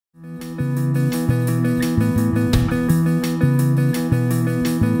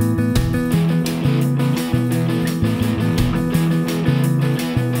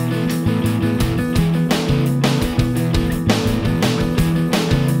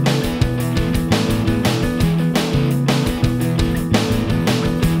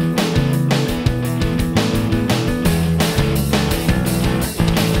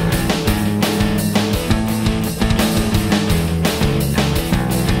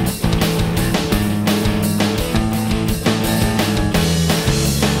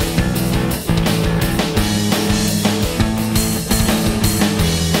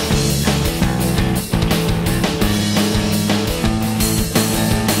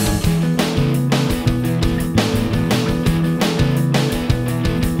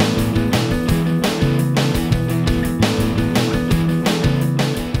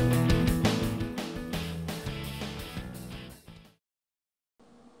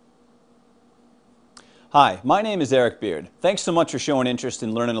Hi, my name is Eric Beard. Thanks so much for showing interest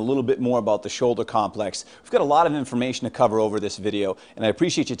in learning a little bit more about the shoulder complex. We've got a lot of information to cover over this video, and I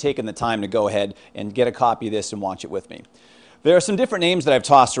appreciate you taking the time to go ahead and get a copy of this and watch it with me. There are some different names that I've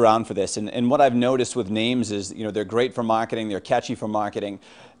tossed around for this, and what I've noticed with names is, they're great for marketing, they're catchy for marketing,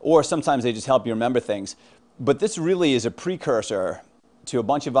 or sometimes they just help you remember things. But this really is a precursor to a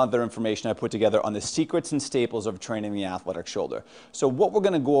bunch of other information I put together on the secrets and staples of training the athletic shoulder. So what we're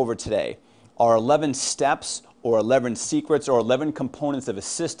going to go over today are 11 steps or 11 secrets or 11 components of a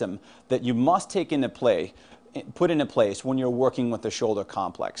system that you must put into place when you're working with the shoulder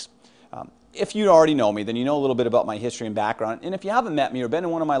complex. If you already know me, then you know a little bit about my history and background. And if you haven't met me or been in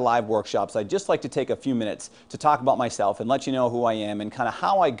one of my live workshops, I'd just like to take a few minutes to talk about myself and let you know who I am and kind of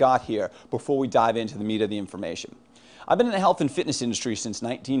how I got here before we dive into the meat of the information. I've been in the health and fitness industry since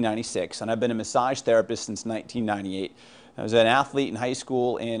 1996, and I've been a massage therapist since 1998. I was an athlete in high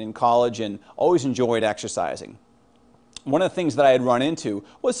school and in college and always enjoyed exercising. One of the things that I had run into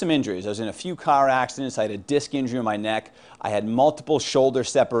was some injuries. I was in a few car accidents. I had a disc injury in my neck. I had multiple shoulder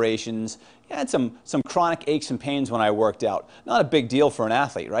separations. I had some chronic aches and pains when I worked out. Not a big deal for an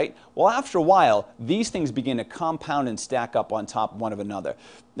athlete, right? Well, after a while, these things begin to compound and stack up on top of one of another.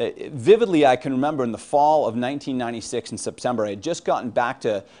 Vividly, I can remember in the fall of 1996 in September, I had just gotten back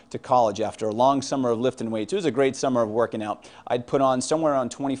to college after a long summer of lifting weights. It was a great summer of working out. I'd put on somewhere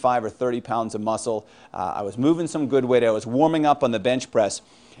around 25 or 30 pounds of muscle. I was moving some good weight. I was warming up on the bench press.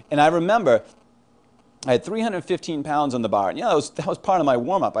 And I remember I had 315 pounds on the bar, and that was part of my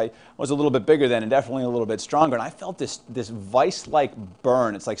warm-up. I was a little bit bigger then and definitely a little bit stronger, and I felt this vice-like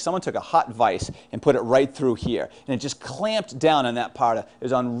burn. It's like someone took a hot vice and put it right through here, and it just clamped down on that part. It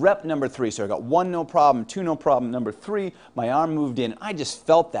was on rep number 3, so I got 1, no problem, 2, no problem, number 3, my arm moved in. I just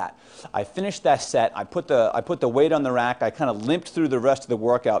felt that. I finished that set. I put the weight on the rack. I kind of limped through the rest of the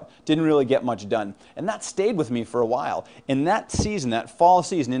workout. Didn't really get much done, and that stayed with me for a while. In that season, that fall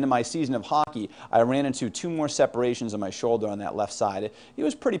season, into my season of hockey, I ran into 2 more separations on my shoulder on that left side. It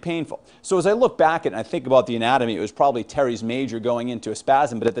was pretty painful. So as I look back at it and I think about the anatomy, it was probably teres major going into a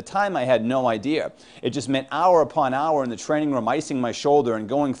spasm, but at the time I had no idea. It just meant hour upon hour in the training room icing my shoulder and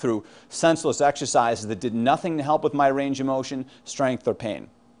going through senseless exercises that did nothing to help with my range of motion, strength, or pain.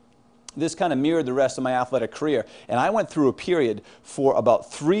 This kind of mirrored the rest of my athletic career, and I went through a period for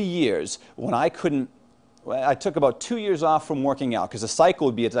about 3 years when I took about 2 years off from working out, because the cycle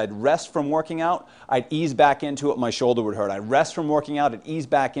would be as I'd rest from working out, I'd ease back into it, my shoulder would hurt. I'd rest from working out, I'd ease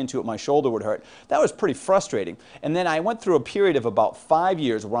back into it, my shoulder would hurt. That was pretty frustrating. And then I went through a period of about 5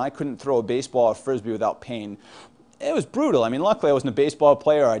 years where I couldn't throw a baseball or frisbee without pain. It was brutal. I mean, luckily I wasn't a baseball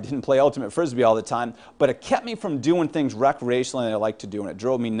player. I didn't play ultimate frisbee all the time, but it kept me from doing things recreationally that I like to do, and it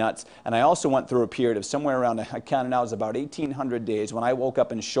drove me nuts. And I also went through a period of somewhere around, I counted out, it was about 1,800 days when I woke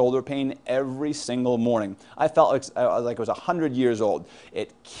up in shoulder pain every single morning. I felt like I was 100 years old.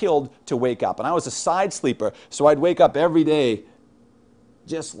 It killed to wake up. And I was a side sleeper, so I'd wake up every day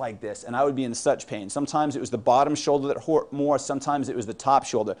just like this, and I would be in such pain. Sometimes it was the bottom shoulder that hurt more, sometimes it was the top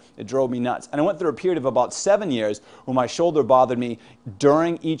shoulder. It drove me nuts. And I went through a period of about 7 years where my shoulder bothered me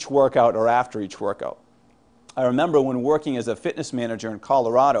during each workout or after each workout. I remember when working as a fitness manager in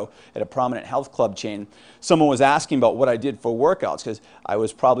Colorado at a prominent health club chain, someone was asking about what I did for workouts, because I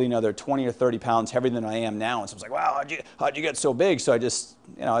was probably another 20 or 30 pounds heavier than I am now. And so I was like, wow, how'd you get so big? So I just,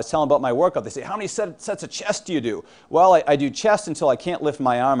 I was telling about my workout. They say, how many sets of chest do you do? Well, I do chest until I can't lift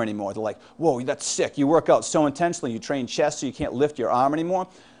my arm anymore. They're like, whoa, that's sick. You work out so intensely, you train chest so you can't lift your arms anymore?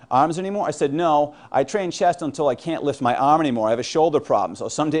 I said, no, I train chest until I can't lift my arm anymore. I have a shoulder problem. So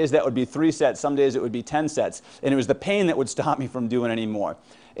some days that would be 3 sets, some days it would be 10 sets. And it was the pain that would stop me from doing any more.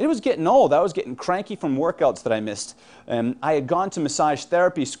 It was getting old. I was getting cranky from workouts that I missed. I had gone to massage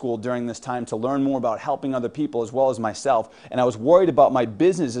therapy school during this time to learn more about helping other people as well as myself. And I was worried about my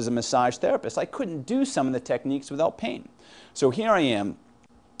business as a massage therapist. I couldn't do some of the techniques without pain. So here I am,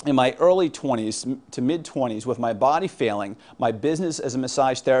 in my early 20s to mid-20s, with my body failing, my business as a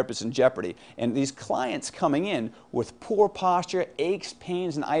massage therapist in jeopardy, and these clients coming in with poor posture, aches,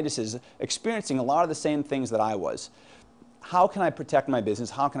 pains, and itises, experiencing a lot of the same things that I was. How can I protect my business?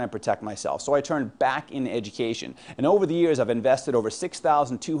 How can I protect myself? So I turned back into education. And over the years, I've invested over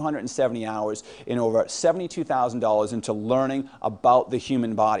 6,270 hours and over $72,000 into learning about the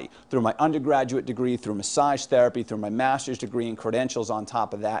human body through my undergraduate degree, through massage therapy, through my master's degree, and credentials on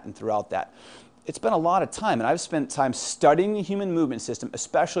top of that and throughout that. It's been a lot of time, and I've spent time studying the human movement system,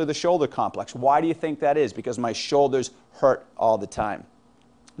 especially the shoulder complex. Why do you think that is? Because my shoulders hurt all the time.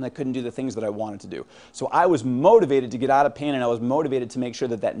 And I couldn't do the things that I wanted to do. So I was motivated to get out of pain, and I was motivated to make sure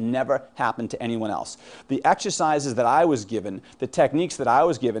that that never happened to anyone else. The exercises that I was given, the techniques that I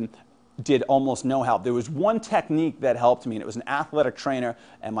was given, did almost no help. There was one technique that helped me, and it was an athletic trainer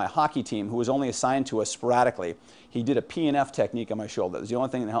and my hockey team who was only assigned to us sporadically. He did a P&F technique on my shoulder. It was the only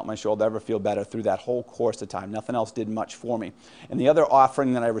thing that helped my shoulder ever feel better through that whole course of time. Nothing else did much for me. And the other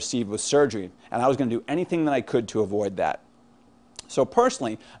offering that I received was surgery, and I was going to do anything that I could to avoid that. So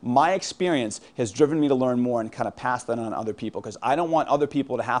personally, my experience has driven me to learn more and kind of pass that on to other people, because I don't want other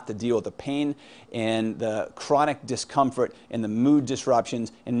people to have to deal with the pain and the chronic discomfort and the mood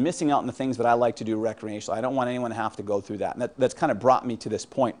disruptions and missing out on the things that I like to do recreationally. I don't want anyone to have to go through that. And that's kind of brought me to this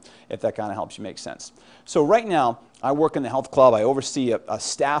point, if that kind of helps you make sense. So right now, I work in the health club. I oversee a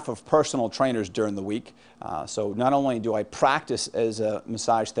staff of personal trainers during the week. So not only do I practice as a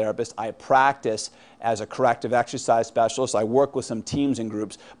massage therapist, I practice as a corrective exercise specialist. I work with some teams and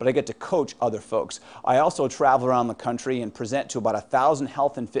groups, but I get to coach other folks. I also travel around the country and present to about 1,000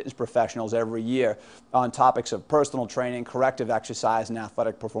 health and fitness professionals every year on topics of personal training, corrective exercise, and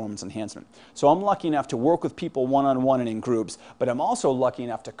athletic performance enhancement. So I'm lucky enough to work with people one-on-one and in groups, but I'm also lucky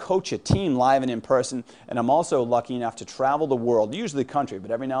enough to coach a team live and in person, and I'm also lucky enough to travel the world, usually the country,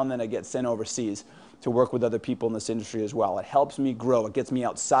 but every now and then I get sent overseas to work with other people in this industry as well. It helps me grow. It gets me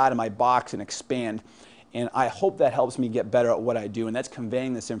outside of my box and expand. And I hope that helps me get better at what I do, and that's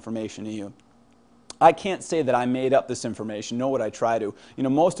conveying this information to you. I can't say that I made up this information, nor would I try to. You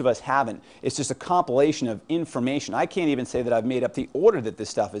know, most of us haven't. It's just a compilation of information. I can't even say that I've made up the order that this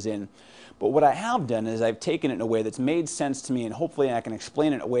stuff is in. But what I have done is I've taken it in a way that's made sense to me, and hopefully I can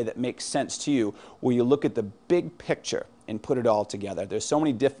explain it in a way that makes sense to you, where you look at the big picture and put it all together. There's so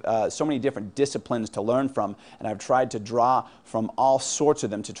many different disciplines to learn from, and I've tried to draw from all sorts of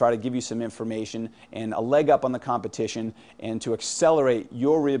them to try to give you some information and a leg up on the competition, and to accelerate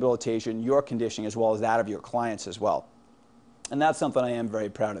your rehabilitation, your conditioning, as well as that of your clients as well. And that's something I am very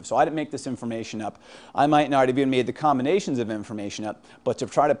proud of. So I didn't make this information up. I might not have even made the combinations of information up, but to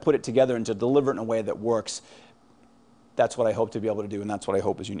try to put it together and to deliver it in a way that works, that's what I hope to be able to do, and that's what I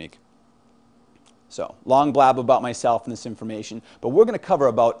hope is unique. So, long blab about myself and this information, but we're going to cover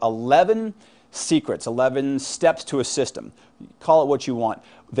about 11 secrets, 11 steps to a system, call it what you want,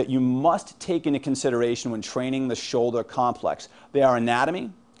 that you must take into consideration when training the shoulder complex. They are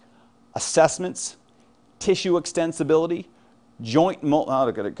anatomy, assessments, tissue extensibility, joint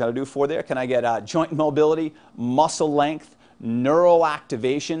mobility, muscle length, neural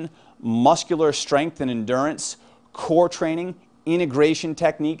activation, muscular strength and endurance, core training, integration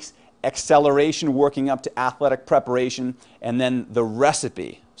techniques, acceleration working up to athletic preparation, and then the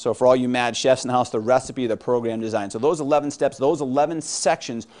recipe. So for all you mad chefs in the house, the recipe of the program design. So those 11 steps, those 11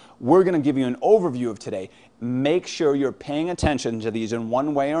 sections, we're going to give you an overview of today. Make sure you're paying attention to these in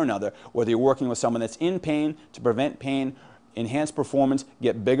one way or another, whether you're working with someone that's in pain, to prevent pain, enhance performance,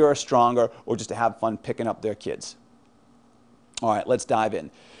 get bigger or stronger, or just to have fun picking up their kids. All right, let's dive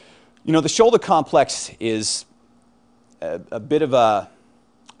in. You know, the shoulder complex is a bit of a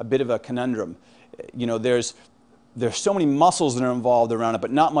conundrum. You know, there's so many muscles that are involved around it,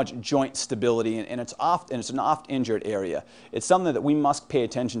 but not much joint stability, and it's an oft injured area. It's something that we must pay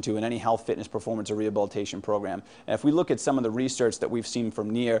attention to in any health, fitness, performance, or rehabilitation program. And if we look at some of the research that we've seen from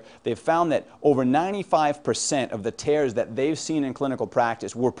NEAR, they've found that over 95% of the tears that they've seen in clinical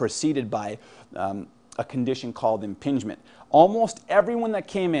practice were preceded by a condition called impingement. Almost everyone that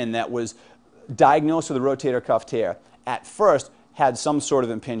came in that was diagnosed with a rotator cuff tear at first had some sort of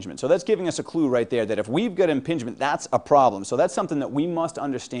impingement. So that's giving us a clue right there that if we've got impingement, that's a problem. So that's something that we must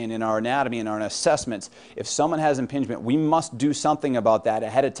understand in our anatomy and our assessments. If someone has impingement, we must do something about that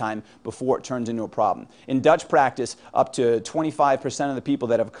ahead of time before it turns into a problem. In Dutch practice, up to 25% of the people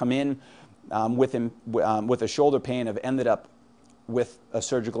that have come in with a shoulder pain have ended up with a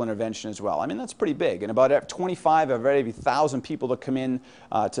surgical intervention as well. I mean, that's pretty big. And about 25 of every 1,000 people that come in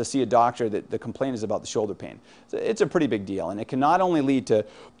to see a doctor, that the complaint is about the shoulder pain. So it's a pretty big deal, and it can not only lead to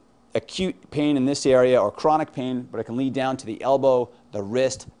acute pain in this area or chronic pain, but it can lead down to the elbow, the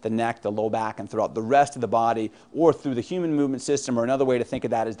wrist, the neck, the low back, and throughout the rest of the body, or through the human movement system, or another way to think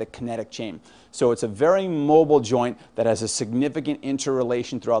of that is the kinetic chain. So it's a very mobile joint that has a significant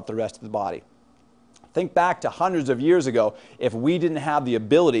interrelation throughout the rest of the body. Think back to hundreds of years ago. If we didn't have the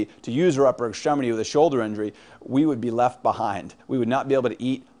ability to use our upper extremity with a shoulder injury, we would be left behind. We would not be able to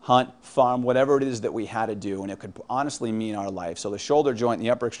eat, hunt, farm, whatever it is that we had to do, and it could honestly mean our life. So the shoulder joint and the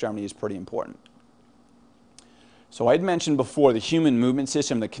upper extremity is pretty important. So I'd mentioned before the human movement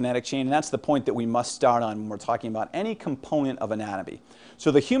system, the kinetic chain, and that's the point that we must start on when we're talking about any component of anatomy.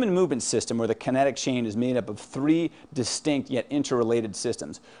 So the human movement system, or the kinetic chain, is made up of 3 distinct yet interrelated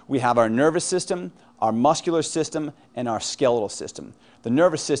systems. We have our nervous system, our muscular system, and our skeletal system. The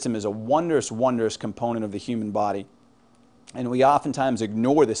nervous system is a wondrous, wondrous component of the human body. And we oftentimes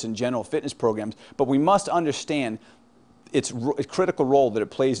ignore this in general fitness programs, but we must understand its critical role that it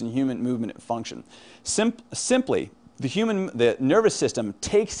plays in human movement and function. Simply, the nervous system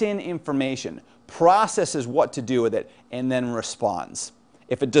takes in information, processes what to do with it, and then responds.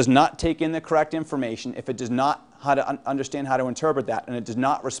 If it does not take in the correct information, if it does not understand how to interpret that, and it does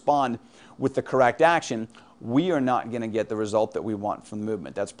not respond with the correct action, we are not going to get the result that we want from the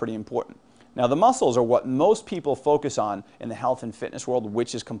movement. That's pretty important. Now, the muscles are what most people focus on in the health and fitness world,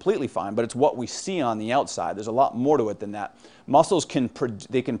 which is completely fine, but it's what we see on the outside. There's a lot more to it than that. Muscles can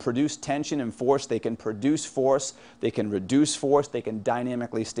produce tension and force, they can produce force, they can reduce force, they can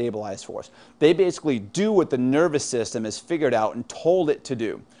dynamically stabilize force. They basically do what the nervous system has figured out and told it to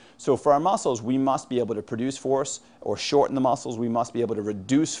do. So for our muscles, we must be able to produce force or shorten the muscles. We must be able to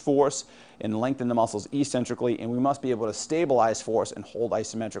reduce force and lengthen the muscles eccentrically, and we must be able to stabilize force and hold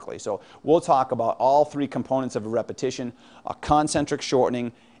isometrically. So we'll talk about all three components of a repetition: a concentric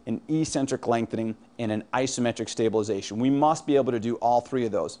shortening, an eccentric lengthening, and an isometric stabilization. We must be able to do all three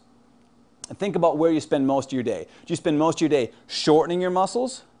of those. And think about where you spend most of your day. Do you spend most of your day shortening your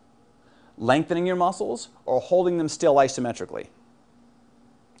muscles, lengthening your muscles, or holding them still isometrically?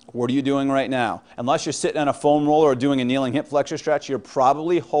 What are you doing right now? Unless you're sitting on a foam roller or doing a kneeling hip flexor stretch, you're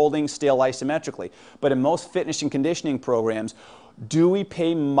probably holding still isometrically. But in most fitness and conditioning programs, do we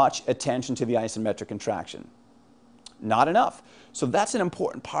pay much attention to the isometric contraction? Not enough. So that's an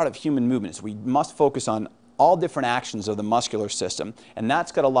important part of human movement, is we must focus on all different actions of the muscular system, and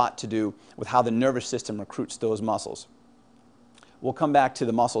that's got a lot to do with how the nervous system recruits those muscles. We'll come back to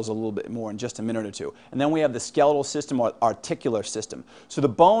the muscles a little bit more in just a minute or two. And then we have the skeletal system or articular system. So the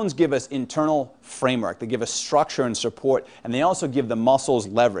bones give us internal framework. They give us structure and support, and they also give the muscles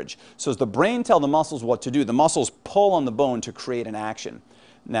leverage. So as the brain tells the muscles what to do, the muscles pull on the bone to create an action.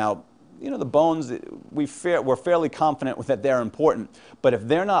 Now, you know, the bones, we're fairly confident that they're important, but if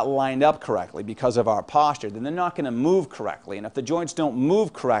they're not lined up correctly because of our posture, then they're not going to move correctly. And if the joints don't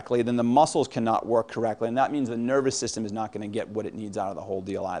move correctly, then the muscles cannot work correctly, and that means the nervous system is not going to get what it needs out of the whole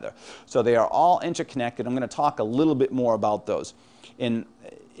deal either. So they are all interconnected. I'm going to talk a little bit more about those. And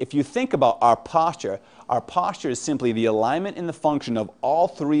if you think about our posture is simply the alignment and the function of all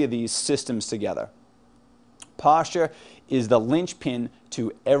three of these systems together. Posture is the linchpin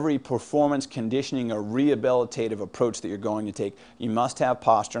to every performance conditioning or rehabilitative approach that you're going to take. You must have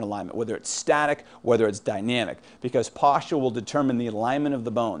posture and alignment, whether it's static, whether it's dynamic, because posture will determine the alignment of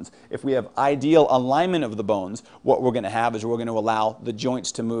the bones. If we have ideal alignment of the bones, what we're going to have is we're going to allow the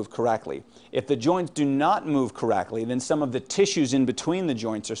joints to move correctly. If the joints do not move correctly, then some of the tissues in between the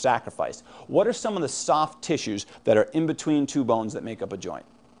joints are sacrificed. What are some of the soft tissues that are in between two bones that make up a joint?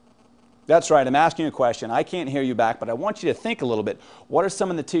 That's right, I'm asking you a question. I can't hear you back, but I want you to think a little bit. What are some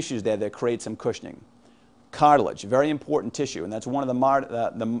of the tissues there that create some cushioning? Cartilage, very important tissue, and that's one of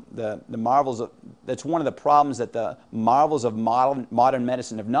the marvels of, that's one of the problems that the marvels of modern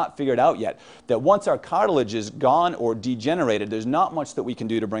medicine have not figured out yet. That once our cartilage is gone or degenerated, there's not much that we can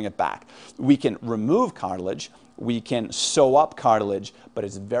do to bring it back. We can remove cartilage, we can sew up cartilage, but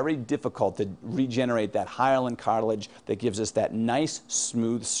it's very difficult to regenerate that hyaline cartilage that gives us that nice,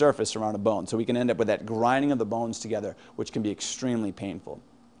 smooth surface around a bone. So we can end up with that grinding of the bones together, which can be extremely painful.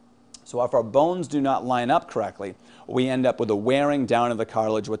 So if our bones do not line up correctly, we end up with a wearing down of the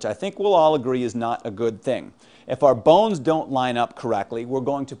cartilage, which I think we'll all agree is not a good thing. If our bones don't line up correctly, we're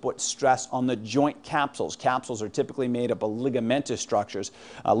going to put stress on the joint capsules. Capsules are typically made up of ligamentous structures.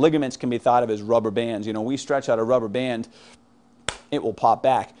 Ligaments can be thought of as rubber bands. You know, we stretch out a rubber band, it will pop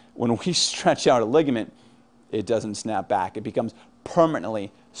back. When we stretch out a ligament, it doesn't snap back. It becomes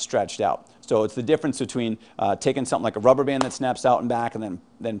permanently stretched out. So it's the difference between taking something like a rubber band that snaps out and back and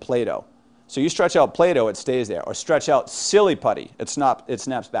then Play-Doh. So you stretch out Play-Doh, it stays there. Or stretch out silly putty, it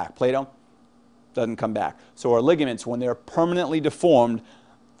snaps back. Play-Doh doesn't come back. So our ligaments, when they're permanently deformed,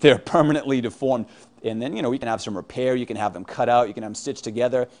 they're permanently deformed. And then, you know, you can have some repair, you can have them cut out, you can have them stitched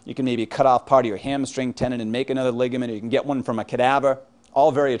together, you can maybe cut off part of your hamstring tendon and make another ligament, or you can get one from a cadaver.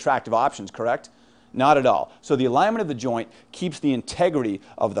 All very attractive options, correct? Not at all. So the alignment of the joint keeps the integrity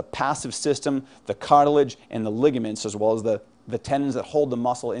of the passive system, the cartilage, and the ligaments, as well as the tendons that hold the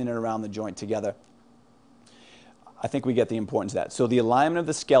muscle in and around the joint together. I think we get the importance of that. So the alignment of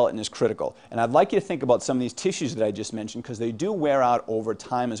the skeleton is critical. And I'd like you to think about some of these tissues that I just mentioned, because they do wear out over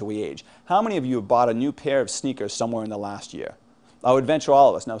time as we age. How many of you have bought a new pair of sneakers somewhere in the last year? I would venture all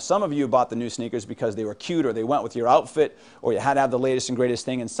of us. Now, some of you bought the new sneakers because they were cute, or they went with your outfit, or you had to have the latest and greatest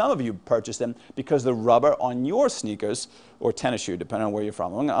thing. And some of you purchased them because the rubber on your sneakers, or tennis shoe, depending on where you're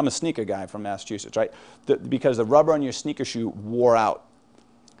from. I'm a sneaker guy from Massachusetts, right? Because the rubber on your sneaker shoe wore out.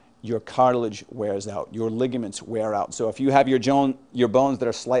 your cartilage wears out, your ligaments wear out. So if you have your bones that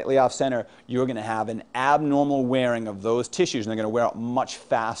are slightly off center, you're going to have an abnormal wearing of those tissues, and they're going to wear out much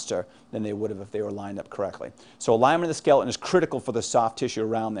faster than they would have if they were lined up correctly. So alignment of the skeleton is critical for the soft tissue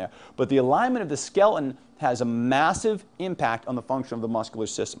around there. But the alignment of the skeleton has a massive impact on the function of the muscular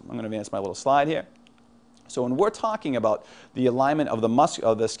system. I'm going to advance my little slide here. So when we're talking about the alignment of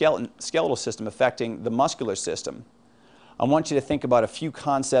the skeletal system affecting the muscular system, I want you to think about a few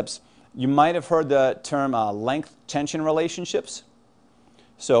concepts. You might have heard the term length-tension relationships.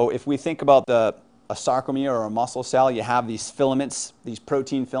 So if we think about a sarcomere or a muscle cell, you have these filaments, these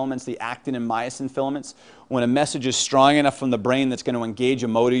protein filaments, the actin and myosin filaments. When a message is strong enough from the brain that's going to engage a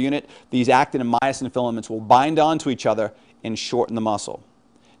motor unit, these actin and myosin filaments will bind onto each other and shorten the muscle.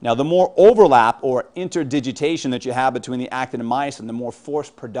 Now, the more overlap or interdigitation that you have between the actin and myosin, the more force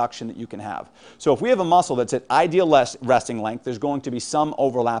production that you can have. So if we have a muscle that's at ideal resting length, there's going to be some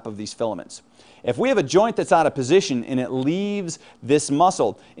overlap of these filaments. If we have a joint that's out of position and it leaves this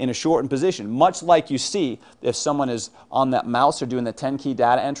muscle in a shortened position, much like you see if someone is on that mouse or doing the 10-key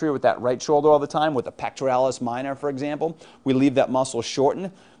data entry with that right shoulder all the time, with the pectoralis minor, for example, we leave that muscle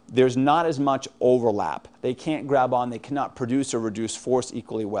shortened. There's not as much overlap. They can't grab on, they cannot produce or reduce force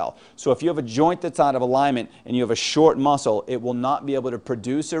equally well. So if you have a joint that's out of alignment and you have a short muscle, it will not be able to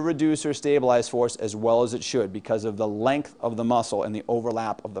produce or reduce or stabilize force as well as it should because of the length of the muscle and the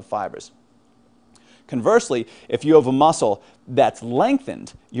overlap of the fibers. Conversely, if you have a muscle that's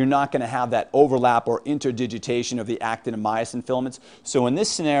lengthened, you're not going to have that overlap or interdigitation of the actin and myosin filaments. So in this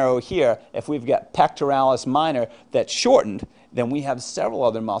scenario here, if we've got pectoralis minor that's shortened, then we have several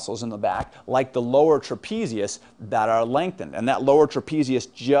other muscles in the back, like the lower trapezius, that are lengthened. And that lower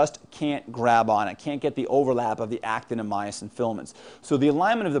trapezius just can't grab on. It can't get the overlap of the actin and myosin filaments. So the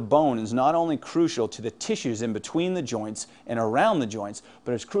alignment of the bone is not only crucial to the tissues in between the joints and around the joints,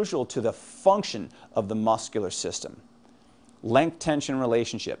 but it's crucial to the function of the muscular system. Length-tension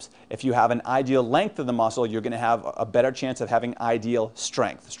relationships. If you have an ideal length of the muscle, you're going to have a better chance of having ideal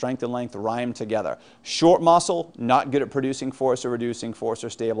strength. Strength and length rhyme together. Short muscle, not good at producing force or reducing force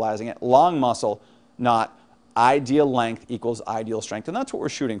or stabilizing it. Long muscle, not. Ideal length equals ideal strength, and that's what we're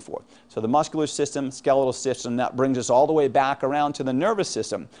shooting for. So the muscular system, skeletal system, that brings us all the way back around to the nervous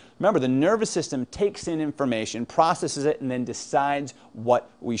system. Remember, the nervous system takes in information, processes it, and then decides what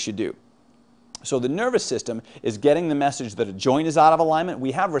we should do. So the nervous system is getting the message that a joint is out of alignment.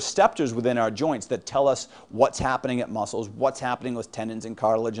 We have receptors within our joints that tell us what's happening at muscles, what's happening with tendons and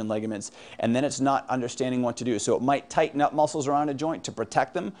cartilage and ligaments, and then it's not understanding what to do. So it might tighten up muscles around a joint to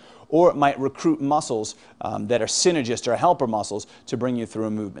protect them, or it might recruit muscles that are synergist or helper muscles to bring you through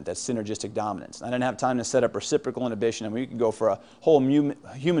a movement. That's synergistic dominance. I didn't have time to set up reciprocal inhibition. I mean, we could go for a whole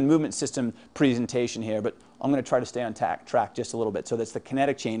human movement system presentation here, but I'm going to try to stay on track just a little bit. So that's the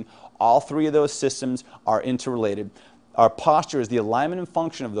kinetic chain. All three of those systems are interrelated. Our posture is the alignment and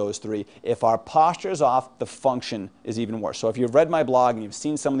function of those three. If our posture is off, the function is even worse. So if you've read my blog and you've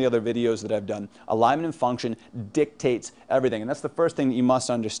seen some of the other videos that I've done, alignment and function dictates everything. And that's the first thing that you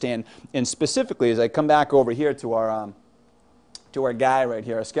must understand. And specifically, as I come back over here to our guy right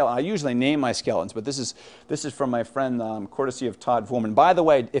here, our skeleton. I usually name my skeletons, but this is from my friend, courtesy of Todd Foreman. By the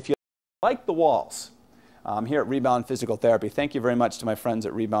way, if you like the walls, here at Rebound Physical Therapy. Thank you very much to my friends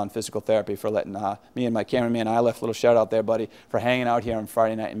at Rebound Physical Therapy for letting me and my cameraman, Ilef, little shout out there, buddy, for hanging out here on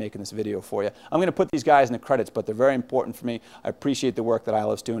Friday night and making this video for you. I'm going to put these guys in the credits, but they're very important for me. I appreciate the work that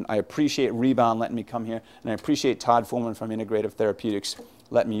Ilef's doing. I appreciate Rebound letting me come here, and I appreciate Todd Foreman from Integrative Therapeutics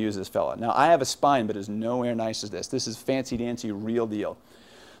letting me use this fella. Now, I have a spine, but it's nowhere nice as this. This is fancy-dancy, real deal.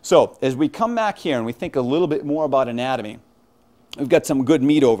 So, as we come back here and we think a little bit more about anatomy, we've got some good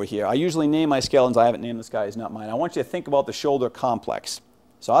meat over here. I usually name my skeletons. I haven't named this guy. He's not mine. I want you to think about the shoulder complex.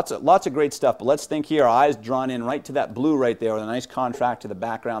 So lots of great stuff, but let's think here. Our eyes drawn in right to that blue right there with a nice contrast to the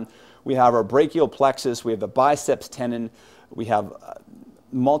background. We have our brachial plexus. We have the biceps tendon. We have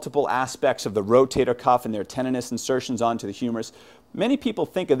multiple aspects of the rotator cuff and their tendinous insertions onto the humerus. Many people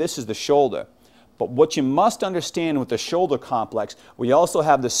think of this as the shoulder. But what you must understand with the shoulder complex, we also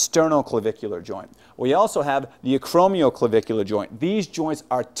have the sternoclavicular joint. We also have the acromioclavicular joint. These joints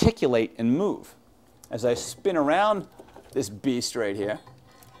articulate and move. As I spin around this beast right here,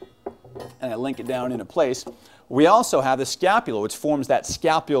 and I link it down into place, we also have the scapula, which forms that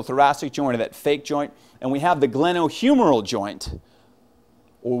scapulo-thoracic joint, or that fake joint, and we have the glenohumeral joint,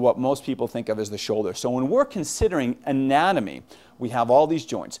 or what most people think of as the shoulder. So when we're considering anatomy, we have all these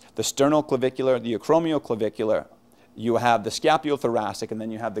joints, the sternoclavicular, the acromioclavicular, you have the scapulothoracic, and then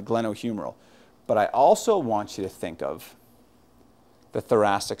you have the glenohumeral. But I also want you to think of the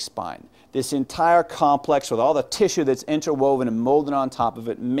thoracic spine. This entire complex with all the tissue that's interwoven and molded on top of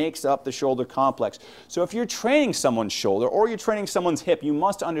it makes up the shoulder complex. So if you're training someone's shoulder or you're training someone's hip, you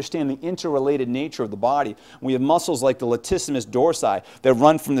must understand the interrelated nature of the body. We have muscles like the latissimus dorsi that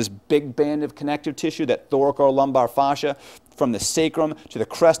run from this big band of connective tissue, that thoracolumbar fascia, from the sacrum to the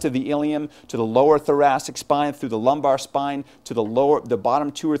crest of the ilium to the lower thoracic spine, through the lumbar spine to the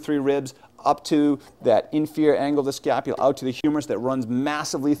bottom 2 or 3 ribs, up to that inferior angle of the scapula, out to the humerus that runs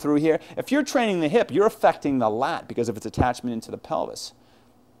massively through here. If you're training the hip, you're affecting the lat because of its attachment into the pelvis.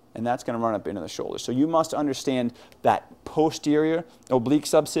 And that's going to run up into the shoulder. So you must understand that posterior oblique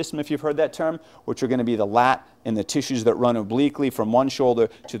subsystem, if you've heard that term, which are going to be the lat and the tissues that run obliquely from one shoulder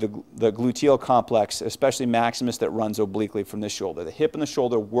to the gluteal complex, especially maximus, that runs obliquely from this shoulder. The hip and the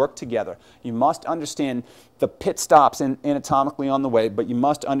shoulder work together. You must understand the pit stops anatomically on the way, but you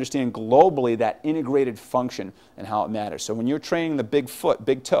must understand globally that integrated function and how it matters. So when you're training the big foot,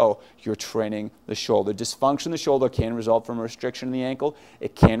 big toe, you're training the shoulder. Dysfunction in the shoulder can result from a restriction in the ankle.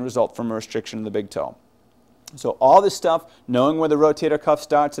 It can result from a restriction in the big toe. So all this stuff, knowing where the rotator cuff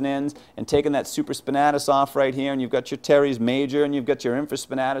starts and ends, and taking that supraspinatus off right here, and you've got your teres major, and you've got your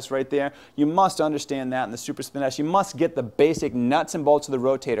infraspinatus right there. You must understand that in the supraspinatus. You must get the basic nuts and bolts of the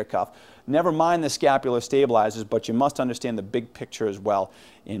rotator cuff. Never mind the scapular stabilizers, but you must understand the big picture as well.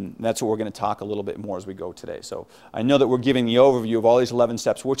 And that's what we're going to talk a little bit more as we go today. So I know that we're giving the overview of all these 11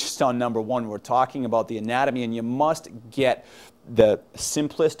 steps. We're just on number 1. We're talking about the anatomy, and you must get the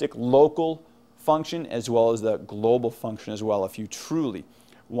simplistic local function as well as the global function as well if you truly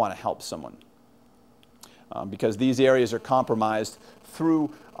want to help someone. Because these areas are compromised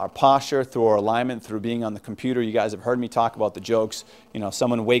through our posture, through our alignment, through being on the computer. You guys have heard me talk about the jokes. You know,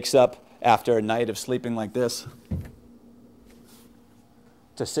 someone wakes up after a night of sleeping like this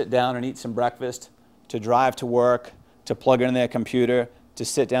to sit down and eat some breakfast, to drive to work, to plug in their computer, to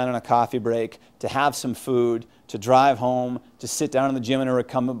sit down on a coffee break, to have some food, to drive home, to sit down in the gym in a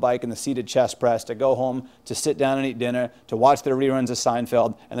recumbent bike in the seated chest press, to go home, to sit down and eat dinner, to watch the reruns of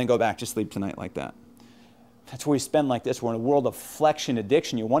Seinfeld, and then go back to sleep tonight like that. That's where we spend like this. We're in a world of flexion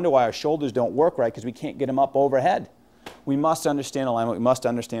addiction. You wonder why our shoulders don't work right because we can't get them up overhead. We must understand alignment. We must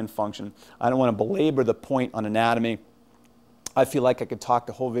understand function. I don't want to belabor the point on anatomy. I feel like I could talk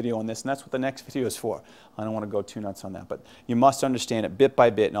the whole video on this, and that's what the next video is for. I don't want to go too nuts on that, but you must understand it bit by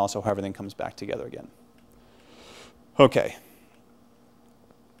bit and also how everything comes back together again. Okay.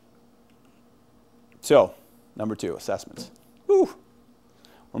 So, number 2, assessments. Whew.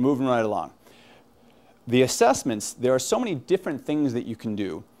 We're moving right along. The assessments, there are so many different things that you can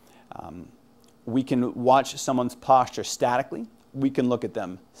do. We can watch someone's posture statically. We can look at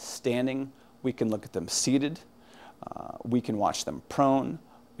them standing. We can look at them seated. We can watch them prone.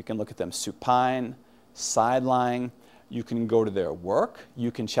 We can look at them supine, side lying. You can go to their work.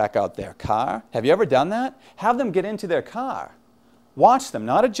 You can check out their car. Have you ever done that? Have them get into their car. Watch them,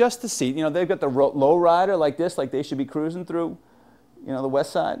 not adjust the seat. You know, they've got the low rider like this, like they should be cruising through, you know, the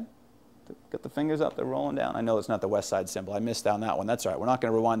west side. Got the fingers up, they're rolling down. I know it's not the west side symbol. I missed on that one. That's all right. We're not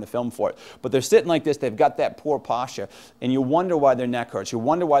going to rewind the film for it. But they're sitting like this. They've got that poor posture. And you wonder why their neck hurts. You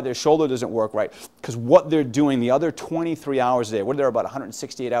wonder why their shoulder doesn't work right. Because what they're doing the other 23 hours a day, what are they, about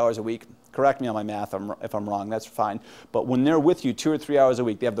 168 hours a week? Correct me on my math if I'm wrong. That's fine. But when they're with you 2 or 3 hours a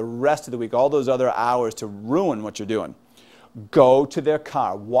week, they have the rest of the week, all those other hours to ruin what you're doing. Go to their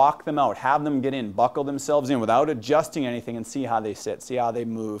car. Walk them out. Have them get in. Buckle themselves in without adjusting anything and see how they sit. See how they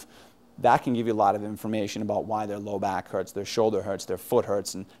move. That can give you a lot of information about why their low back hurts, their shoulder hurts, their foot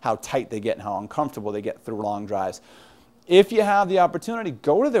hurts, and how tight they get and how uncomfortable they get through long drives. If you have the opportunity,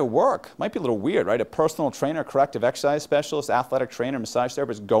 go to their work. Might be a little weird, right? A personal trainer, corrective exercise specialist, athletic trainer, massage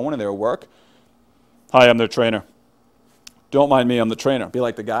therapist going to their work. Hi, I'm their trainer. Don't mind me, I'm the trainer. Be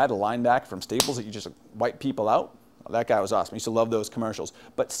like the guy, the linebacker from Staples that you just wipe people out. Well, that guy was awesome. I used to love those commercials.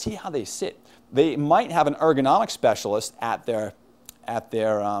 But see how they sit. They might have an ergonomic specialist at their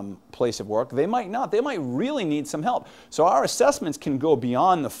place of work. They might not. They might really need some help. So our assessments can go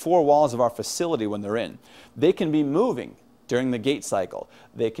beyond the 4 walls of our facility when they're in. They can be moving during the gait cycle.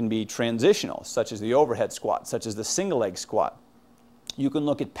 They can be transitional, such as the overhead squat, such as the single leg squat. You can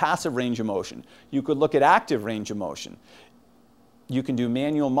look at passive range of motion. You could look at active range of motion. You can do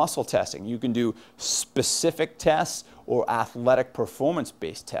manual muscle testing. You can do specific tests or athletic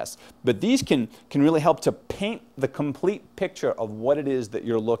performance-based tests. But these can really help to paint the complete picture of what it is that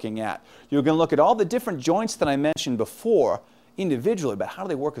you're looking at. You're going to look at all the different joints that I mentioned before individually, but how do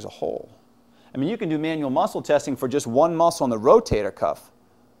they work as a whole? I mean, you can do manual muscle testing for just one muscle on the rotator cuff,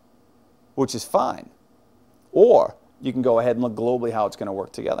 which is fine. Or you can go ahead and look globally how it's going to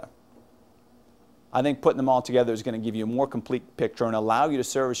work together. I think putting them all together is going to give you a more complete picture and allow you to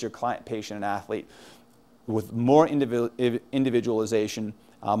service your client, patient, and athlete with more individualization,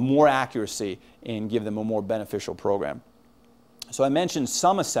 more accuracy, and give them a more beneficial program. So I mentioned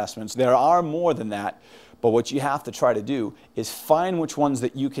some assessments. There are more than that, but what you have to try to do is find which ones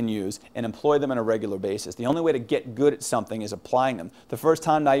that you can use and employ them on a regular basis. The only way to get good at something is applying them. The first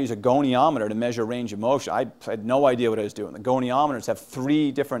time I used a goniometer to measure range of motion, I had no idea what I was doing. The goniometers have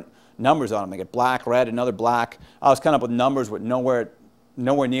 3 different numbers on them. They get black, red, another black. I was coming up with numbers with nowhere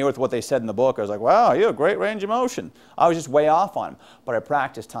near with what they said in the book. I was like, wow, you have great range of motion. I was just way off on them, but I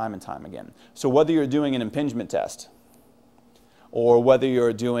practiced time and time again. So whether you're doing an impingement test or whether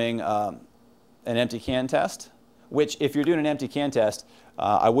you're doing an empty can test, which if you're doing an empty can test,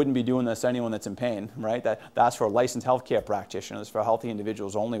 I wouldn't be doing this to anyone that's in pain, right? That's for licensed healthcare practitioners, for healthy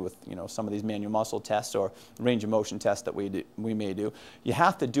individuals only with some of these manual muscle tests or range of motion tests that we may do. You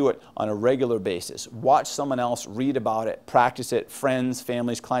have to do it on a regular basis. Watch someone else, read about it, practice it, friends,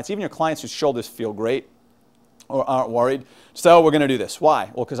 families, clients, even your clients whose shoulders feel great or aren't worried. So we're going to do this. Why?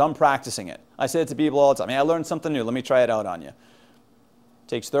 Well, because I'm practicing it. I say it to people all the time. Hey, I learned something new. Let me try it out on you.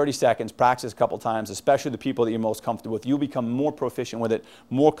 Takes 30 seconds, practice a couple times, especially the people that you're most comfortable with. You'll become more proficient with it,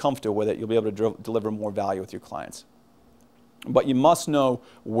 more comfortable with it. You'll be able to deliver more value with your clients. But you must know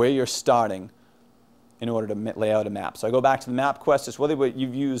where you're starting in order to lay out a map. So I go back to the MapQuest. It's whether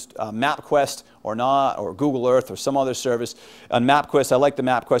you've used MapQuest or not, or Google Earth or some other service. On MapQuest, I like the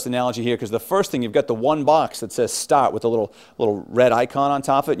MapQuest analogy here because the first thing, you've got the one box that says start with a little red icon on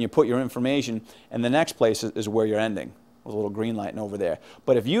top of it, and you put your information, and the next place is where you're ending. There's a little green light over there.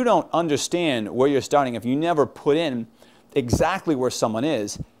 But if you don't understand where you're starting, if you never put in exactly where someone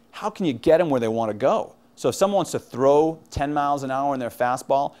is, how can you get them where they want to go? So if someone wants to throw 10 miles an hour in their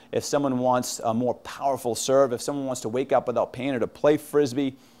fastball, if someone wants a more powerful serve, if someone wants to wake up without pain or to play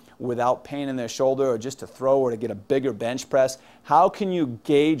Frisbee without pain in their shoulder or just to throw or to get a bigger bench press, how can you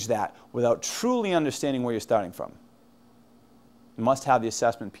gauge that without truly understanding where you're starting from? You must have the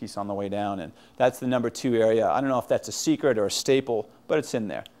assessment piece on the way down, and that's the number 2 area. I don't know if that's a secret or a staple, but it's in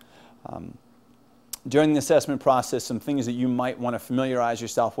there. During the assessment process, some things that you might want to familiarize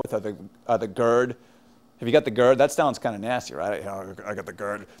yourself with are the GERD. Have you got the GERD? That sounds kind of nasty, right? I got the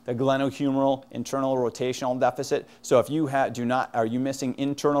GERD. The glenohumeral internal rotational deficit. So if you are you missing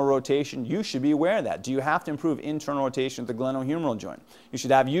internal rotation? You should be aware of that. Do you have to improve internal rotation of the glenohumeral joint? You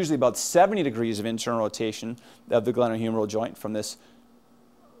should have usually about 70 degrees of internal rotation of the glenohumeral joint from this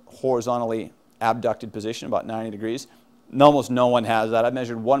horizontally abducted position, about 90 degrees. Almost no one has that. I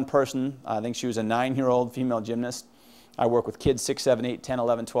measured one person. I think she was a 9-year-old female gymnast. I work with kids 6, 7, 8, 10,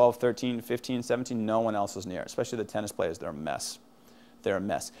 11, 12, 13, 15, 17. No one else is near, especially the tennis players. They're a mess. They're a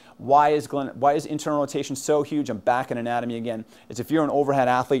mess. Why is internal rotation so huge? I'm back in anatomy again. It's if you're an overhead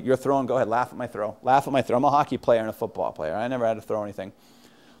athlete, you're throwing, go ahead, laugh at my throw. Laugh at my throw. I'm a hockey player and a football player. I never had to throw anything.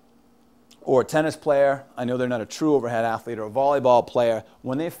 Or a tennis player, I know they're not a true overhead athlete, or a volleyball player.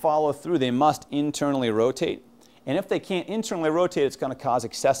 When they follow through, they must internally rotate. And if they can't internally rotate, it's going to cause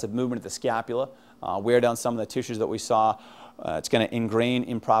excessive movement at the scapula, wear down some of the tissues that we saw. It's going to ingrain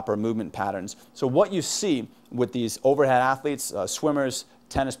improper movement patterns. So what you see with these overhead athletes, swimmers,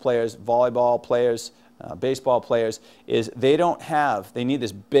 tennis players, volleyball players, baseball players, is they need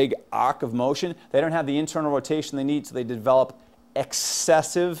this big arc of motion. They don't have the internal rotation they need, so they develop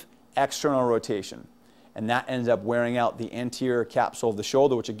excessive external rotation. And that ends up wearing out the anterior capsule of the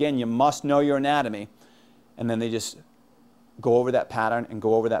shoulder, which again, you must know your anatomy. And then they just go over that pattern and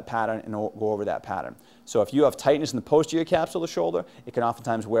go over that pattern and go over that pattern. So if you have tightness in the posterior capsule of the shoulder, it can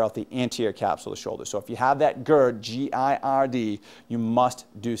oftentimes wear out the anterior capsule of the shoulder. So if you have that GERD, G-I-R-D, you must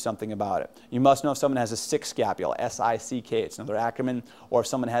do something about it. You must know if someone has a sick scapula, S-I-C-K, it's another acronym, or if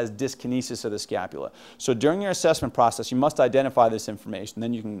someone has dyskinesis of the scapula. So during your assessment process, you must identify this information.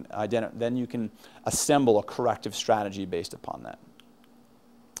 Then you can assemble a corrective strategy based upon that.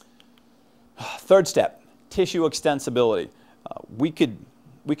 Third step, tissue extensibility. We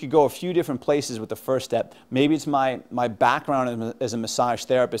could go a few different places with the first step. Maybe it's my background as a massage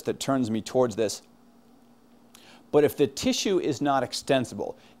therapist that turns me towards this. But if the tissue is not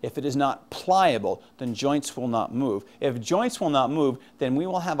extensible, if it is not pliable, then joints will not move. If joints will not move, then we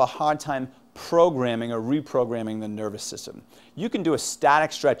will have a hard time programming or reprogramming the nervous system. You can do a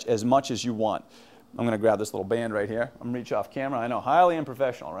static stretch as much as you want. I'm going to grab this little band right here. I'm going to reach off camera. I know, highly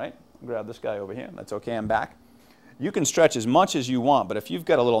unprofessional, right? Grab this guy over here. That's okay, I'm back. You can stretch as much as you want, but if you've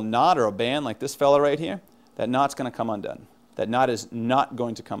got a little knot or a band like this fella right here, that knot's going to come undone. That knot is not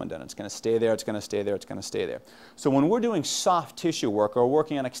going to come undone. It's going to stay there, it's going to stay there, it's going to stay there. So when we're doing soft tissue work or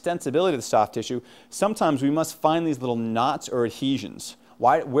working on extensibility of the soft tissue, sometimes we must find these little knots or adhesions.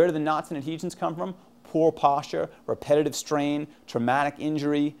 Where do the knots and adhesions come from? Poor posture, repetitive strain, traumatic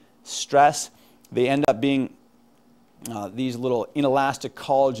injury, stress. They end up being these little inelastic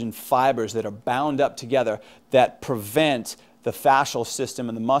collagen fibers that are bound up together that prevent the fascial system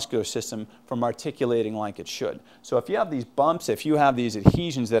and the muscular system from articulating like it should. So if you have these bumps, if you have these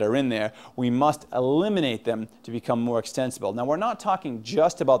adhesions that are in there, we must eliminate them to become more extensible. Now, we're not talking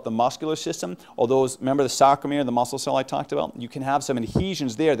just about the muscular system, although remember the sarcomere, the muscle cell I talked about? You can have some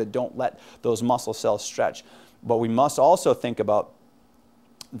adhesions there that don't let those muscle cells stretch. But we must also think about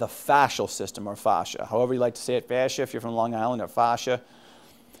the fascial system, or fascia, however you like to say it, fascia if you're from Long Island, or fascia.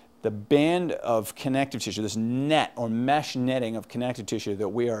 The band of connective tissue, this net or mesh netting of connective tissue that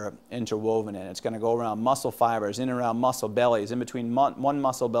we are interwoven in. It's going to go around muscle fibers, in and around muscle bellies, in between one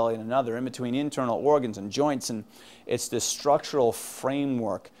muscle belly and another, in between internal organs and joints, and it's this structural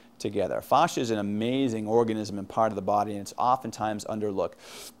framework together. Fascia is an amazing organism and part of the body, and it's oftentimes underlooked.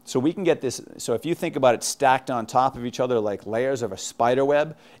 So we can get this, so if you think about it stacked on top of each other like layers of a spider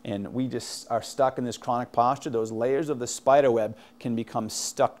web, and we just are stuck in this chronic posture, those layers of the spider web can become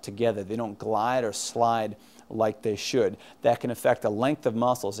stuck together. They don't glide or slide like they should. That can affect the length of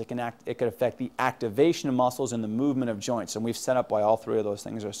muscles. It can affect the activation of muscles and the movement of joints, and we've set up why all three of those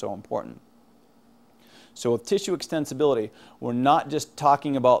things are so important. So with tissue extensibility, we're not just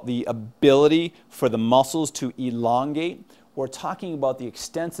talking about the ability for the muscles to elongate, we're talking about the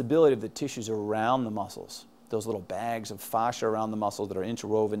extensibility of the tissues around the muscles. Those little bags of fascia around the muscles that are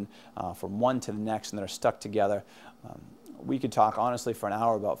interwoven from one to the next and that are stuck together. We could talk honestly for an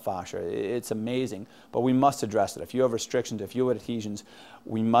hour about fascia. It's amazing, but we must address it. If you have restrictions, if you have adhesions,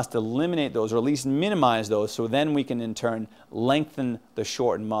 we must eliminate those or at least minimize those, so then we can in turn lengthen the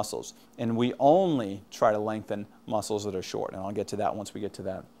shortened muscles. And we only try to lengthen muscles that are short, and I'll get to that once we get to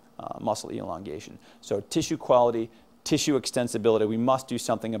that muscle elongation. So tissue quality, tissue extensibility, we must do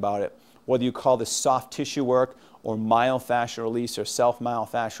something about it. Whether you call this soft tissue work or myofascial release or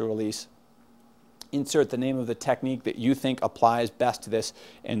self-myofascial release, insert the name of the technique that you think applies best to this,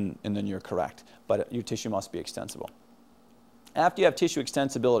 and then you're correct. But your tissue must be extensible. After you have tissue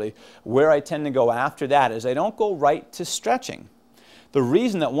extensibility, where I tend to go after that is I don't go right to stretching. The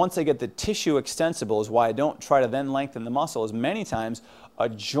reason that once I get the tissue extensible is why I don't try to then lengthen the muscle is many times a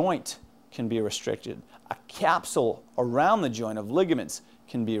joint can be restricted. A capsule around the joint of ligaments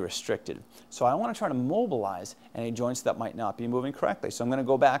can be restricted. So I want to try to mobilize any joints that might not be moving correctly. So I'm going to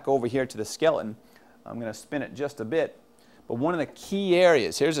go back over here to the skeleton. I'm going to spin it just a bit. But one of the key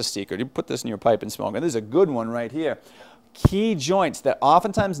areas, here's a secret. You put this in your pipe and smoke. And this is a good one right here. Key joints that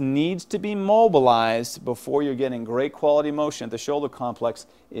oftentimes needs to be mobilized before you're getting great quality motion at the shoulder complex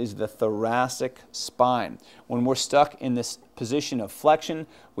is the thoracic spine. When we're stuck in this position of flexion,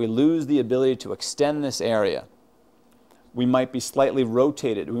 we lose the ability to extend this area. We might be slightly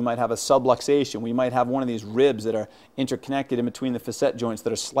rotated. We might have a subluxation. We might have one of these ribs that are interconnected in between the facet joints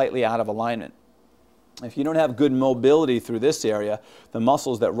that are slightly out of alignment. If you don't have good mobility through this area, the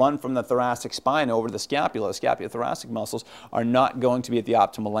muscles that run from the thoracic spine over to the scapulothoracic muscles, are not going to be at the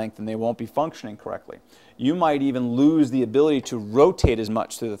optimal length, and they won't be functioning correctly. You might even lose the ability to rotate as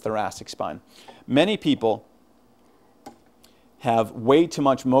much through the thoracic spine. Many people have way too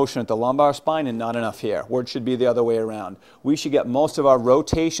much motion at the lumbar spine and not enough here, where it should be the other way around. We should get most of our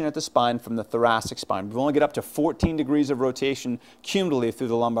rotation at the spine from the thoracic spine. We only get up to 14 degrees of rotation cumulatively through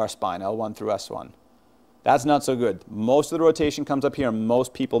the lumbar spine, L1 through S1. That's not so good. Most of the rotation comes up here and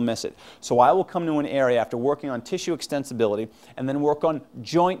most people miss it. So I will come to an area after working on tissue extensibility and then work on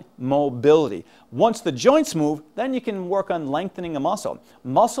joint mobility. Once the joints move, then you can work on lengthening a muscle.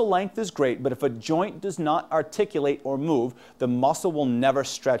 Muscle length is great, but if a joint does not articulate or move, the muscle will never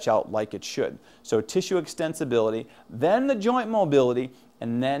stretch out like it should. So tissue extensibility, then the joint mobility,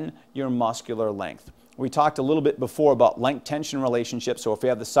 and then your muscular length. We talked a little bit before about length-tension relationships. So if we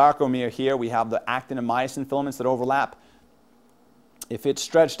have the sarcomere here, we have the actin and myosin filaments that overlap. If it's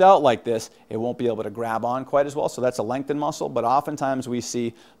stretched out like this, it won't be able to grab on quite as well. So that's a lengthened muscle. But oftentimes we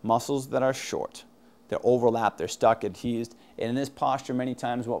see muscles that are short. They're overlapped, they're stuck, adhesed. And in this posture, many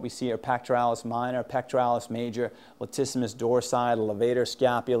times what we see are pectoralis minor, pectoralis major, latissimus dorsi, levator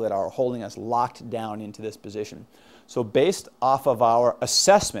scapula that are holding us locked down into this position. So based off of our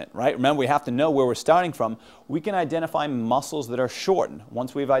assessment, right, remember we have to know where we're starting from, we can identify muscles that are shortened.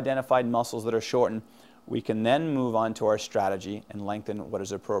 Once we've identified muscles that are shortened, we can then move on to our strategy and lengthen what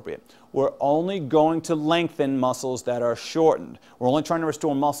is appropriate. We're only going to lengthen muscles that are shortened. We're only trying to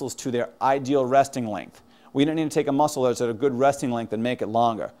restore muscles to their ideal resting length. We don't need to take a muscle that's at a good resting length and make it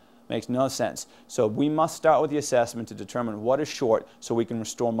longer. Makes no sense. So we must start with the assessment to determine what is short so we can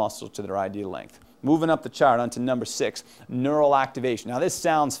restore muscles to their ideal length. Moving up the chart onto number 6, neural activation. Now this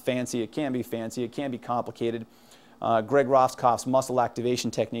sounds fancy. It can be fancy. It can be complicated. Greg Roskopf's muscle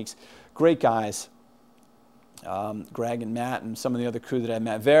activation techniques. Great guys. Greg and Matt and some of the other crew that I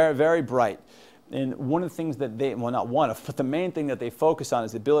met. Very, very bright. And one of the things that they, well, not one of, but the main thing that they focus on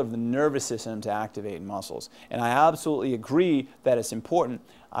is the ability of the nervous system to activate muscles. And I absolutely agree that it's important.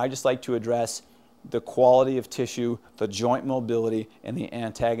 I just like to address the quality of tissue, the joint mobility, and the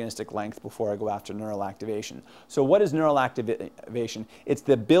antagonistic length before I go after neural activation. So what is neural activation? It's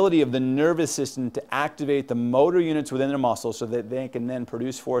the ability of the nervous system to activate the motor units within the muscle so that they can then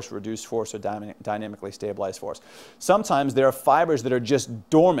produce force, reduce force, or dynamically stabilize force. Sometimes there are fibers that are just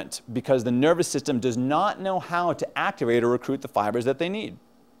dormant because the nervous system does not know how to activate or recruit the fibers that they need.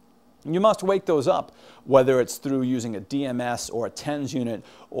 You must wake those up, whether it's through using a DMS or a TENS unit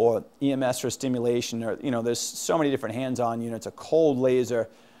or EMS for stimulation, or, there's so many different hands-on units, a cold laser.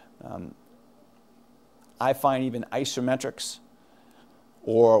 I find even isometrics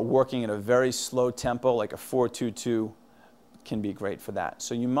or working at a very slow tempo like a 4-2-2 can be great for that.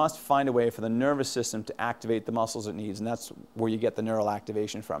 So you must find a way for the nervous system to activate the muscles it needs, and that's where you get the neural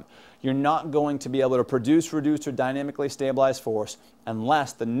activation from. You're not going to be able to produce, reduce, or dynamically stabilize force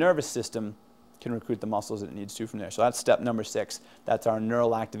unless the nervous system can recruit the muscles it needs to from there. So that's step number 6. That's our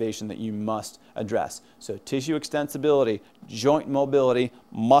neural activation that you must address. So tissue extensibility, joint mobility,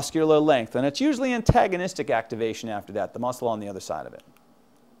 muscular length, and it's usually antagonistic activation after that, the muscle on the other side of it.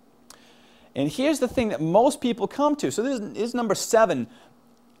 And here's the thing that most people come to. So this is number 7.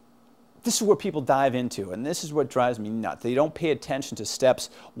 This is where people dive into, and this is what drives me nuts. They don't pay attention to steps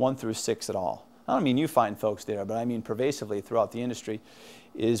 1 through 6 at all. I don't mean you find folks there, but I mean pervasively throughout the industry,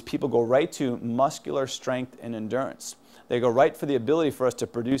 is people go right to muscular strength and endurance. They go right for the ability for us to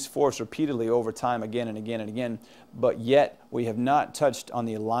produce force repeatedly over time, again and again and again, but yet we have not touched on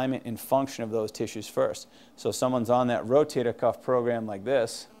the alignment and function of those tissues first. So someone's on that rotator cuff program like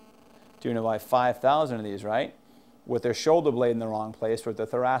this, doing about 5,000 of these, right? With their shoulder blade in the wrong place, with the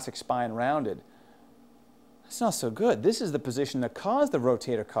thoracic spine rounded. That's not so good. This is the position that caused the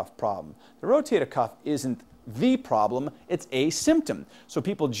rotator cuff problem. The rotator cuff isn't the problem, it's a symptom. So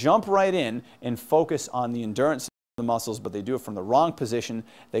people jump right in and focus on the endurance of the muscles, but they do it from the wrong position.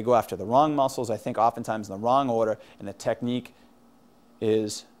 They go after the wrong muscles, I think oftentimes in the wrong order, and the technique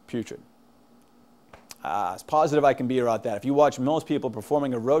is putrid. As positive I can be about that. If you watch most people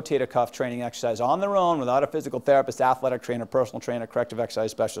performing a rotator cuff training exercise on their own without a physical therapist, athletic trainer, personal trainer, corrective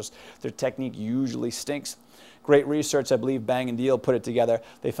exercise specialist, their technique usually stinks. Great research, I believe Bang and Deal put it together.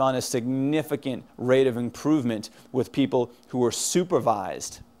 They found a significant rate of improvement with people who were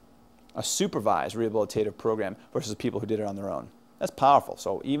supervised, a supervised rehabilitative program versus people who did it on their own. That's powerful.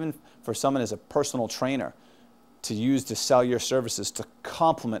 So even for someone as a personal trainer, to use to sell your services to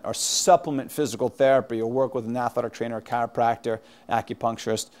complement or supplement physical therapy, or work with an athletic trainer, a chiropractor,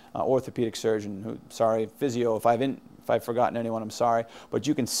 acupuncturist, orthopedic surgeon, physio, if I've forgotten anyone, I'm sorry. But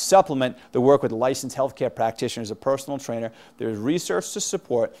you can supplement the work with licensed healthcare practitioners, a personal trainer. There's research to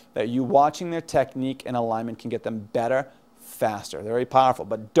support that you watching their technique and alignment can get them better, faster. Very powerful.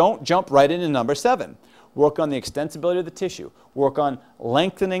 But don't jump right into number 7. Work on the extensibility of the tissue. Work on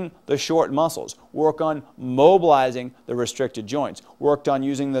lengthening the short muscles. Work on mobilizing the restricted joints. Work on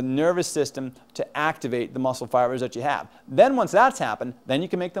using the nervous system to activate the muscle fibers that you have. Then once that's happened, then you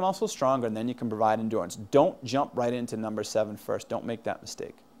can make the muscles stronger, and then you can provide endurance. Don't jump right into number 7 first. Don't make that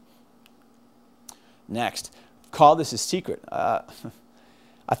mistake. Next, call this a secret.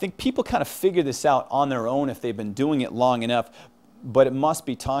 I think people kind of figure this out on their own if they've been doing it long enough, but it must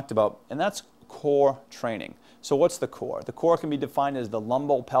be talked about, and that's core training. So what's the core? The core can be defined as the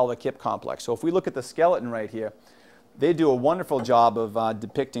lumbo-pelvic hip complex. So if we look at the skeleton right here, they do a wonderful job of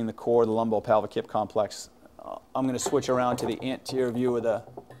depicting the core, the lumbo-pelvic hip complex. I'm going to switch around to the anterior view of the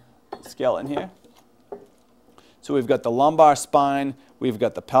skeleton here. So we've got the lumbar spine, we've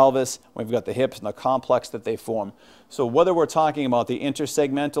got the pelvis, we've got the hips and the complex that they form. So whether we're talking about the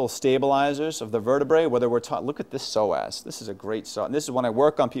intersegmental stabilizers of the vertebrae, whether we're talking, look at this psoas. This is a great psoas. And this is when I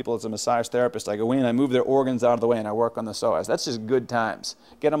work on people as a massage therapist. I go in, I move their organs out of the way, and I work on the psoas. That's just good times.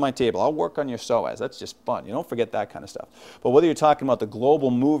 Get on my table. I'll work on your psoas. That's just fun. You don't forget that kind of stuff. But whether you're talking about the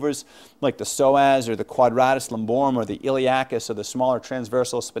global movers like the psoas or the quadratus lumborum or the iliacus or the smaller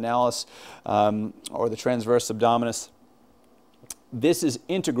transversal spinalis or the transverse abdominis, this is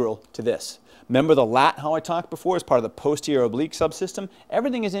integral to this. Remember the lat, how I talked before, is part of the posterior oblique subsystem?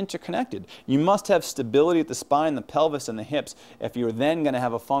 Everything is interconnected. You must have stability at the spine, the pelvis, and the hips if you're then going to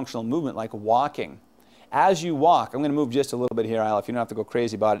have a functional movement like walking. As you walk, I'm going to move just a little bit here, Isla, if you don't have to go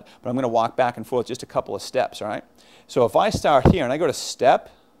crazy about it, but I'm going to walk back and forth just a couple of steps, all right? So if I start here and I go to step,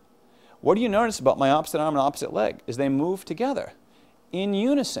 What do you notice about my opposite arm and opposite leg? Is they move together in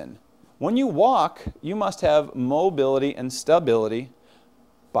unison. When you walk, you must have mobility and stability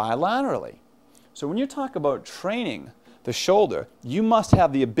bilaterally. So when you talk about training the shoulder, you must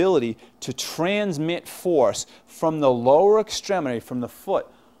have the ability to transmit force from the lower extremity, from the foot,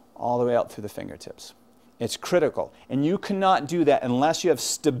 all the way out through the fingertips. It's critical. And you cannot do that unless you have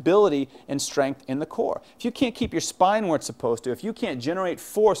stability and strength in the core. If you can't keep your spine where it's supposed to, if you can't generate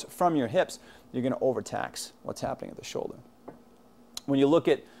force from your hips, you're going to overtax what's happening at the shoulder. When you look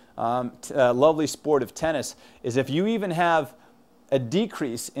at lovely sport of tennis, is if you even have a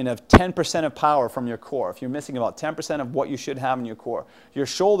decrease in 10% of power from your core, if you're missing about 10% of what you should have in your core, your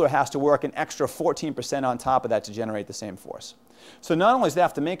shoulder has to work an extra 14% on top of that to generate the same force. So not only does it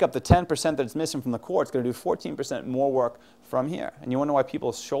have to make up the 10% that it's missing from the core, it's going to do 14% more work from here. And you wonder why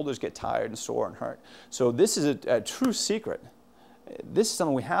people's shoulders get tired and sore and hurt. So this is a true secret. This is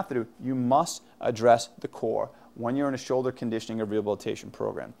something we have to do. You must address the core when you're in a shoulder conditioning or rehabilitation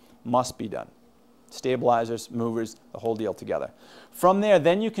program. Must be done. Stabilizers, movers, the whole deal together. From there,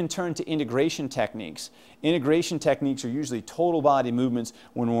 then you can turn to integration techniques. Integration techniques are usually total body movements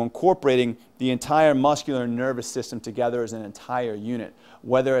when we're incorporating the entire muscular and nervous system together as an entire unit.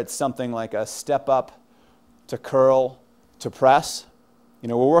 Whether it's something like a step up to curl to press. You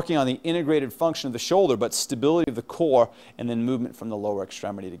know, we're working on the integrated function of the shoulder, but stability of the core and then movement from the lower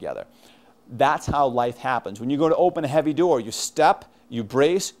extremity together. That's how life happens. When you go to open a heavy door, you step, you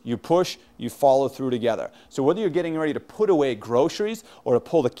brace, you push, you follow through together. So whether you're getting ready to put away groceries or to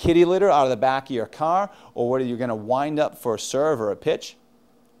pull the kitty litter out of the back of your car, or whether you're going to wind up for a serve or a pitch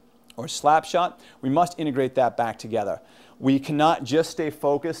or a slap shot, we must integrate that back together. We cannot just stay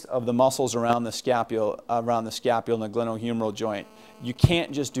focused of the muscles around the scapula and the glenohumeral joint. You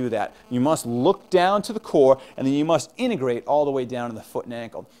can't just do that. You must look down to the core, and then you must integrate all the way down to the foot and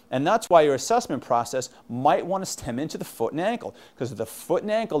ankle. And that's why your assessment process might want to stem into the foot and ankle, because if the foot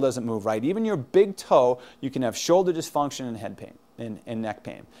and ankle doesn't move right, even your big toe, you can have shoulder dysfunction and head pain and neck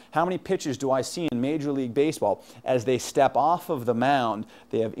pain. How many pitchers do I see in Major League Baseball as they step off of the mound,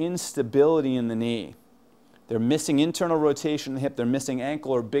 they have instability in the knee. They're missing internal rotation in the hip. They're missing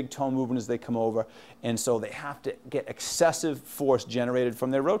ankle or big toe movement as they come over. And so they have to get excessive force generated from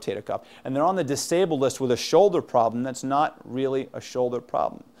their rotator cuff. And they're on the disabled list with a shoulder problem that's not really a shoulder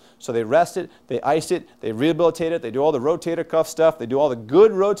problem. So they rest it, they ice it, they rehabilitate it, they do all the rotator cuff stuff, they do all the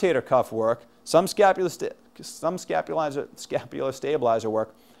good rotator cuff work, some scapular stabilizer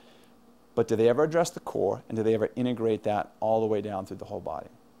work. But do they ever address the core, and do they ever integrate that all the way down through the whole body?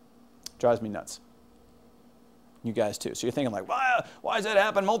 Drives me nuts. You guys too. So you're thinking like, why does that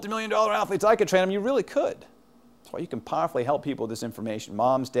happen? Multi-million-dollar athletes, I could train them. You really could. That's why you can powerfully help people with this information.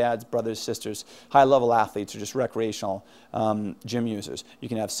 Moms, dads, brothers, sisters, high-level athletes, or just recreational gym users. You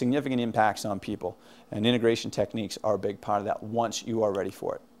can have significant impacts on people. And integration techniques are a big part of that once you are ready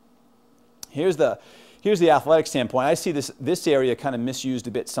for it. Here's the athletic standpoint. I see this area kind of misused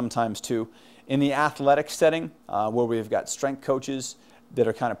a bit sometimes too. In the athletic setting, where we've got strength coaches that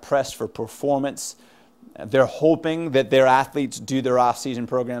are kind of pressed for performance, they're hoping that their athletes do their off-season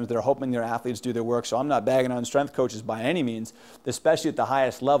programs. They're hoping their athletes do their work. So I'm not bagging on strength coaches by any means, especially at the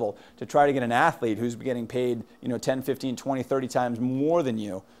highest level, to try to get an athlete who's getting paid 10, 15, 20, 30 times more than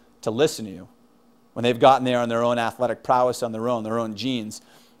you to listen to you when they've gotten there on their own athletic prowess, on their own genes.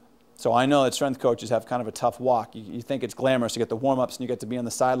 So I know that strength coaches have kind of a tough walk. You think it's glamorous to get the warm-ups and you get to be on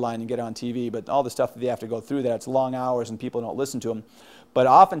the sideline and get on TV, but all the stuff that they have to go through there, it's long hours and people don't listen to them. But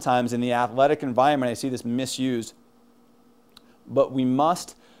oftentimes in the athletic environment, I see this misused. But we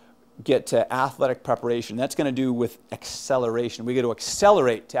must get to athletic preparation. That's going to do with acceleration. We got to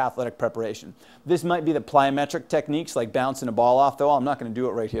accelerate to athletic preparation. This might be the plyometric techniques like bouncing a ball off the wall. I'm not going to do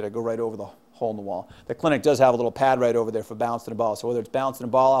it right here to go right over the hole in the wall. The clinic does have a little pad right over there for bouncing a ball. So whether it's bouncing a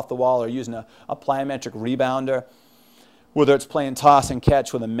ball off the wall or using a plyometric rebounder, whether it's playing toss and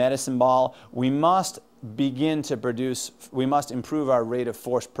catch with a medicine ball, we must begin to produce, we must improve our rate of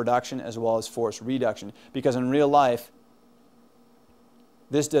force production as well as force reduction, because in real life,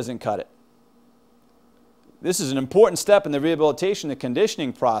 this doesn't cut it. This is an important step in the rehabilitation, the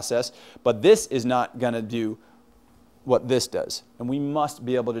conditioning process, but this is not going to do what this does. And we must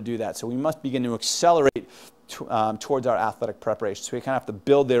be able to do that. So we must begin to accelerate towards our athletic preparation. So we kind of have to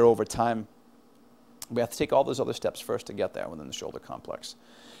build there over time. We have to take all those other steps first to get there within the shoulder complex.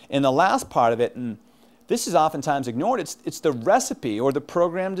 And the last part of it, and this is oftentimes ignored, it's the recipe or the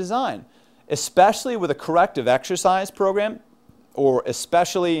program design, especially with a corrective exercise program, or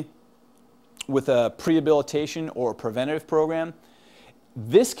especially with a prehabilitation or a preventative program.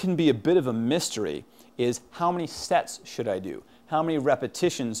 This can be a bit of a mystery, is how many sets should I do? How many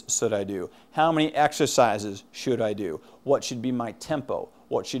repetitions should I do? How many exercises should I do? What should be my tempo?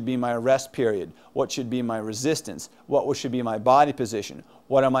 What should be my rest period? What should be my resistance? What should be my body position?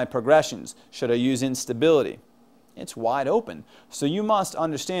 What are my progressions? Should I use instability? It's wide open. So you must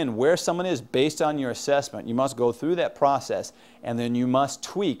understand where someone is based on your assessment. You must go through that process, and then you must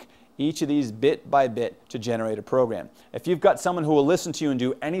tweak each of these bit by bit to generate a program. If you've got someone who will listen to you and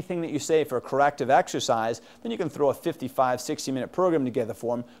do anything that you say for a corrective exercise, then you can throw a 55, 60-minute program together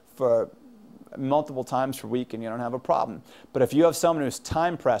for them for multiple times per week, and you don't have a problem. But if you have someone who's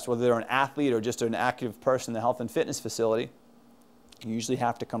time pressed, whether they're an athlete or just an active person in the health and fitness facility, you usually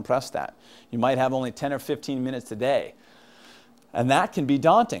have to compress that. You might have only 10 or 15 minutes a day, and that can be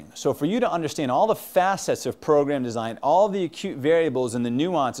daunting. So for you to understand all the facets of program design, all the acute variables and the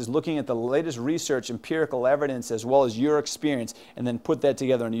nuances, looking at the latest research, empirical evidence, as well as your experience, and then put that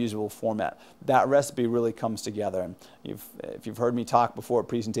together in a usable format, that recipe really comes together. And if you've heard me talk before at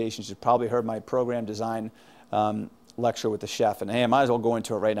presentations, you've probably heard my program design lecture with the chef. And hey, I might as well go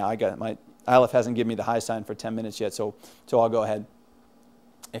into it right now. Aleph hasn't given me the high sign for 10 minutes yet, so I'll go ahead.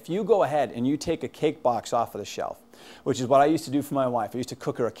 If you go ahead and you take a cake box off of the shelf, which is what I used to do for my wife. I used to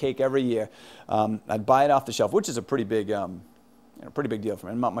cook her a cake every year. I'd buy it off the shelf, which is a pretty big deal for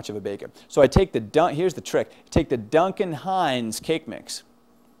me. I'm not much of a baker. So I take here's the trick. You take the Duncan Hines cake mix,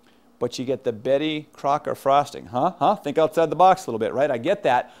 but you get the Betty Crocker frosting. Think outside the box a little bit, right? I get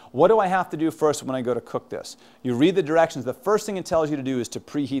that. What do I have to do first when I go to cook this? You read the directions. The first thing it tells you to do is to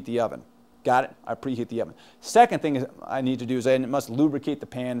preheat the oven. Got it? I preheat the oven. Second thing I need to do is I must lubricate the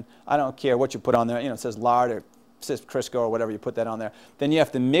pan. I don't care what you put on there. You know, it says lard or it says Crisco or whatever, you put that on there. Then you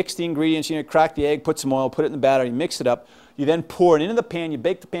have to mix the ingredients. You know, crack the egg, put some oil, put it in the batter, you mix it up. You then pour it into the pan. You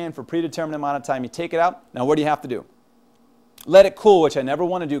bake the pan for a predetermined amount of time. You take it out. Now what do you have to do? Let it cool, which I never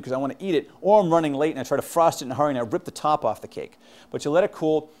want to do because I want to eat it, or I'm running late and I try to frost it in a hurry and I rip the top off the cake. But you let it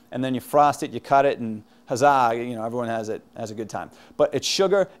cool, and then you frost it, you cut it, and huzzah, you know, everyone has a good time. But it's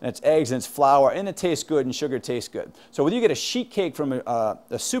sugar, and it's eggs, and it's flour, and it tastes good, and sugar tastes good. So whether you get a sheet cake from a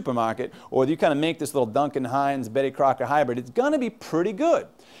supermarket, or whether you kind of make this little Duncan Hines, Betty Crocker hybrid, it's going to be pretty good.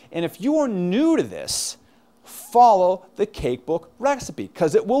 And if you are new to this, follow the cake book recipe,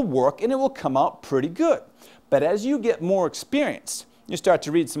 because it will work, and it will come out pretty good. But as you get more experience, you start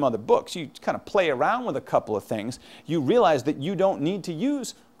to read some other books, you kind of play around with a couple of things, you realize that you don't need to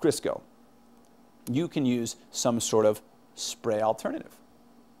use Crisco. You can use some sort of spray alternative.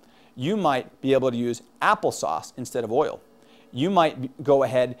 You might be able to use applesauce instead of oil. You might go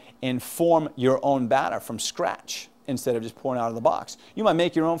ahead and form your own batter from scratch instead of just pouring out of the box. You might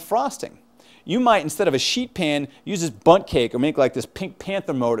make your own frosting. You might, instead of a sheet pan, use this bundt cake or make like this Pink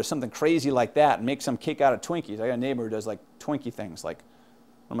Panther mode or something crazy like that and make some cake out of Twinkies. I got a neighbor who does like Twinkie things. Like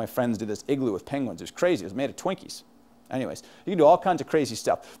one of my friends did this igloo with penguins. It was crazy. It was made of Twinkies. Anyways, you can do all kinds of crazy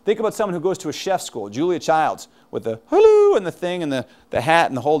stuff. Think about someone who goes to a chef school, Julia Childs, with the hello and the thing and the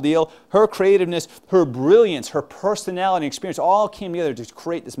hat and the whole deal. Her creativeness, her brilliance, her personality and experience all came together to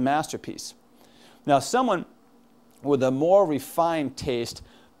create this masterpiece. Now, someone with a more refined taste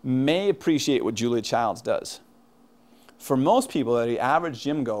may appreciate what Julia Childs does. For most people that are the average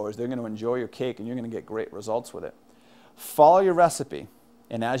gym goers, they're going to enjoy your cake and you're going to get great results with it. Follow your recipe,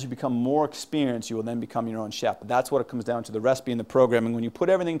 and as you become more experienced, you will then become your own chef. But that's what it comes down to, the recipe and the programming. When you put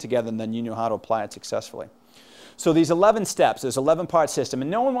everything together, then you know how to apply it successfully. So these 11 steps, this 11-part system, and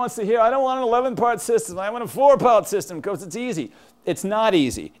no one wants to hear, I don't want an 11-part system, I want a 4-part system because it's easy. It's not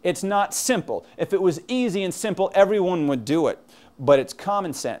easy. It's not simple. If it was easy and simple, everyone would do it. But it's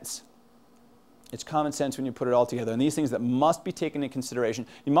common sense. It's common sense when you put it all together. And these things that must be taken into consideration.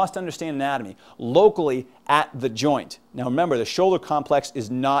 You must understand anatomy locally at the joint. Now remember, the shoulder complex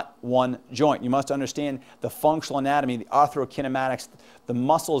is not one joint. You must understand the functional anatomy, the arthrokinematics, the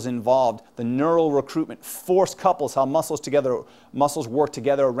muscles involved, the neural recruitment, force couples, how muscles work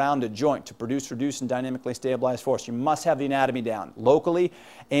together around a joint to produce, reduce, and dynamically stabilize force. You must have the anatomy down locally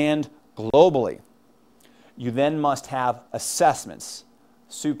and globally. You then must have assessments,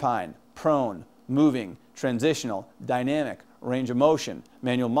 supine, prone, moving, transitional, dynamic, range of motion,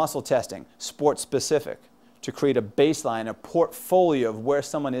 manual muscle testing, sports specific, to create a baseline, a portfolio of where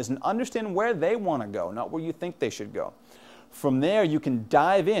someone is and understand where they want to go, not where you think they should go. From there, you can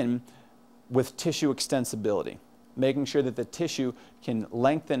dive in with tissue extensibility, making sure that the tissue can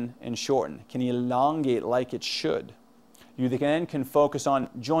lengthen and shorten, can elongate like it should. You then can focus on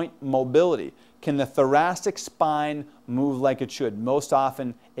joint mobility. Can the thoracic spine move like it should? Most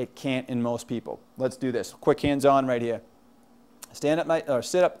often, it can't in most people. Let's do this. Quick hands-on right here. Stand up, or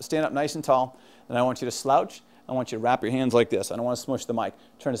sit up, stand up nice and tall. And I want you to slouch. I want you to wrap your hands like this. I don't want to smush the mic.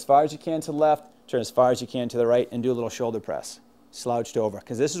 Turn as far as you can to the left. Turn as far as you can to the right, and do a little shoulder press. slouched over.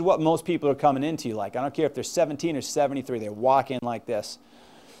 Because this is what most people are coming into you like. I don't care if they're 17 or 73, they walk in like this.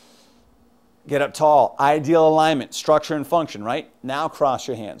 Get up tall, ideal alignment, structure and function, right? Now cross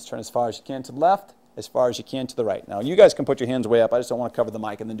your hands. Turn as far as you can to the left, as far as you can to the right. Now you guys can put your hands way up. I just don't want to cover the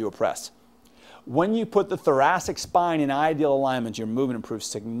mic and then do a press. When you put the thoracic spine in ideal alignment, your movement improves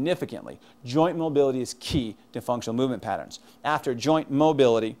significantly. Joint mobility is key to functional movement patterns. After joint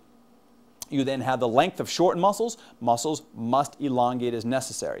mobility, you then have the length of shortened muscles. Muscles must elongate as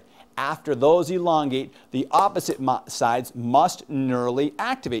necessary. After those elongate, the opposite sides must neurally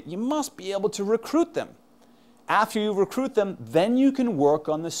activate. You must be able to recruit them. After you recruit them, then you can work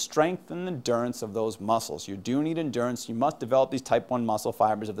on the strength and endurance of those muscles. You do need endurance. You must develop these type 1 muscle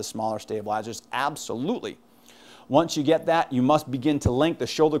fibers of the smaller stabilizers. Absolutely. Once you get that, you must begin to link the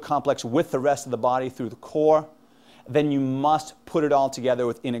shoulder complex with the rest of the body through the core. Then you must put it all together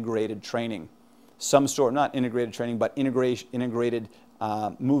with integrated training. Some sort, not integrated training, but integrated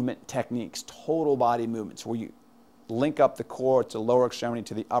movement techniques, total body movements, where you link up the core to the lower extremity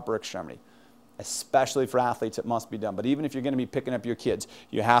to the upper extremity. Especially for athletes, it must be done. But even if you're going to be picking up your kids,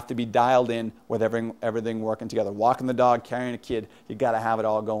 you have to be dialed in with everything working together. Walking the dog, carrying a kid, you got to have it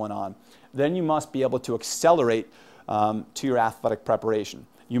all going on. Then you must be able to accelerate to your athletic preparation.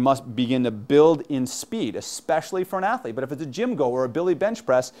 You must begin to build in speed, especially for an athlete. But if it's a gym goer or a Billy bench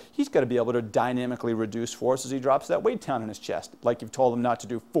press, he's got to be able to dynamically reduce force as he drops that weight down in his chest, like you've told him not to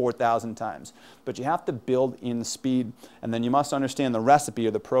do 4,000 times. But you have to build in speed, and then you must understand the recipe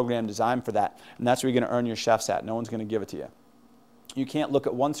or the program designed for that, and that's where you're going to earn your chef's hat. No one's going to give it to you. You can't look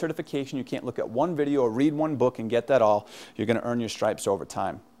at one certification, you can't look at one video or read one book and get that all. You're going to earn your stripes over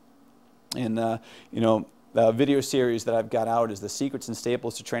time. And, the video series that I've got out is the secrets and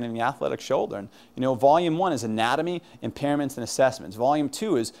staples to training the athletic shoulder. And, volume 1 is anatomy, impairments, and assessments. Volume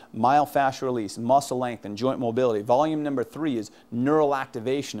 2 is myofascial release, muscle length, and joint mobility. Volume number 3 is neural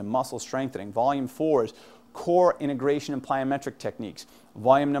activation and muscle strengthening. Volume 4 is core integration and plyometric techniques.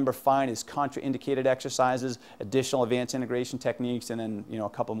 Volume number 5 is contraindicated exercises, additional advanced integration techniques, and then a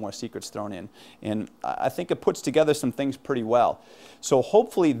couple more secrets thrown in. And I think it puts together some things pretty well. So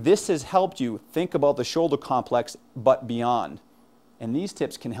hopefully this has helped you think about the shoulder complex, but beyond. And these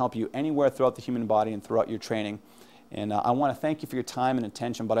tips can help you anywhere throughout the human body and throughout your training. And I want to thank you for your time and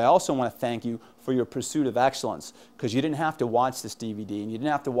attention, but I also want to thank you for your pursuit of excellence, because you didn't have to watch this DVD, and you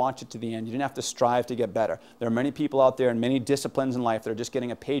didn't have to watch it to the end. You didn't have to strive to get better. There are many people out there in many disciplines in life that are just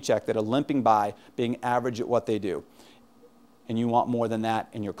getting a paycheck, that are limping by, being average at what they do. And you want more than that,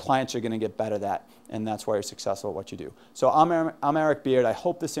 and your clients are going to get better at that, and that's why you're successful at what you do. So I'm Eric Beard. I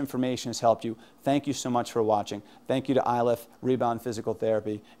hope this information has helped you. Thank you so much for watching. Thank you to ILIF, Rebound Physical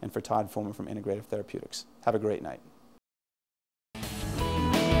Therapy, and for Todd Foreman from Integrative Therapeutics. Have a great night.